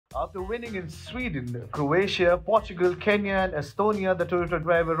After winning in Sweden, Croatia, Portugal, Kenya, and Estonia, the Toyota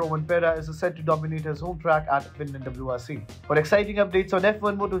driver Rovanpera is set to dominate his home track at Finland WRC. For exciting updates on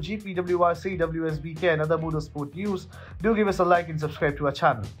F1, MotoGP, WRC, WSBK, and other motorsport news, do give us a like and subscribe to our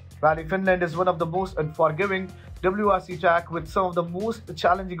channel. Rally Finland is one of the most unforgiving WRC track with some of the most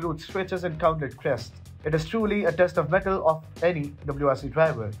challenging road stretches and countless crests. It is truly a test of mettle of any WRC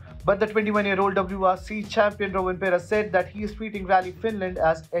driver. But the 21-year-old WRC champion Rovanpera said that he is treating Rally Finland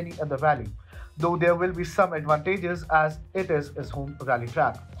as any other rally, though there will be some advantages as it is his home rally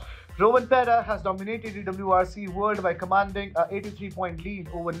track. Rovanpera has dominated the WRC world by commanding a 83-point lead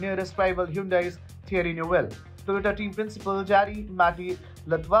over nearest rival Hyundai's Thierry Neuville. Toyota team principal Jari Matti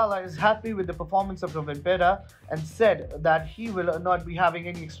Latvala is happy with the performance of Rovanpera and said that he will not be having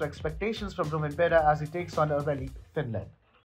any extra expectations from Rovanpera as he takes on a Rally Finland.